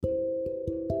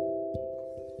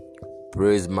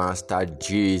Praise Master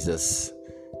Jesus.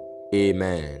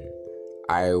 Amen.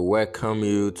 I welcome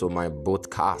you to my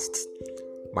podcast.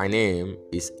 My name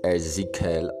is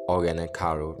Ezekiel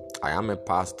Karo. I am a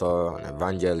pastor and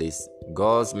evangelist,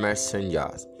 God's messenger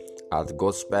at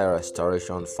Gospel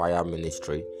Restoration Fire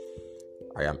Ministry.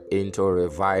 I am into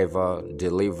revival,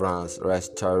 deliverance,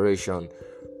 restoration,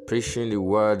 preaching the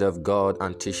word of God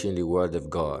and teaching the word of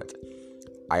God.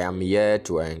 I am here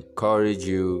to encourage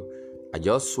you. I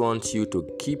just want you to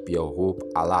keep your hope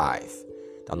alive.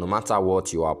 That no matter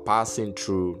what you are passing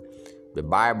through, the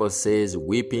Bible says,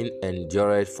 weeping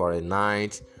endureth for a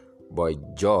night,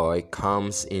 but joy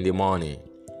comes in the morning.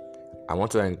 I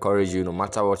want to encourage you, no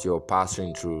matter what you are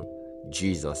passing through,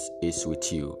 Jesus is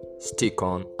with you. Stick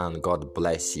on and God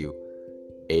bless you.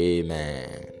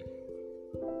 Amen.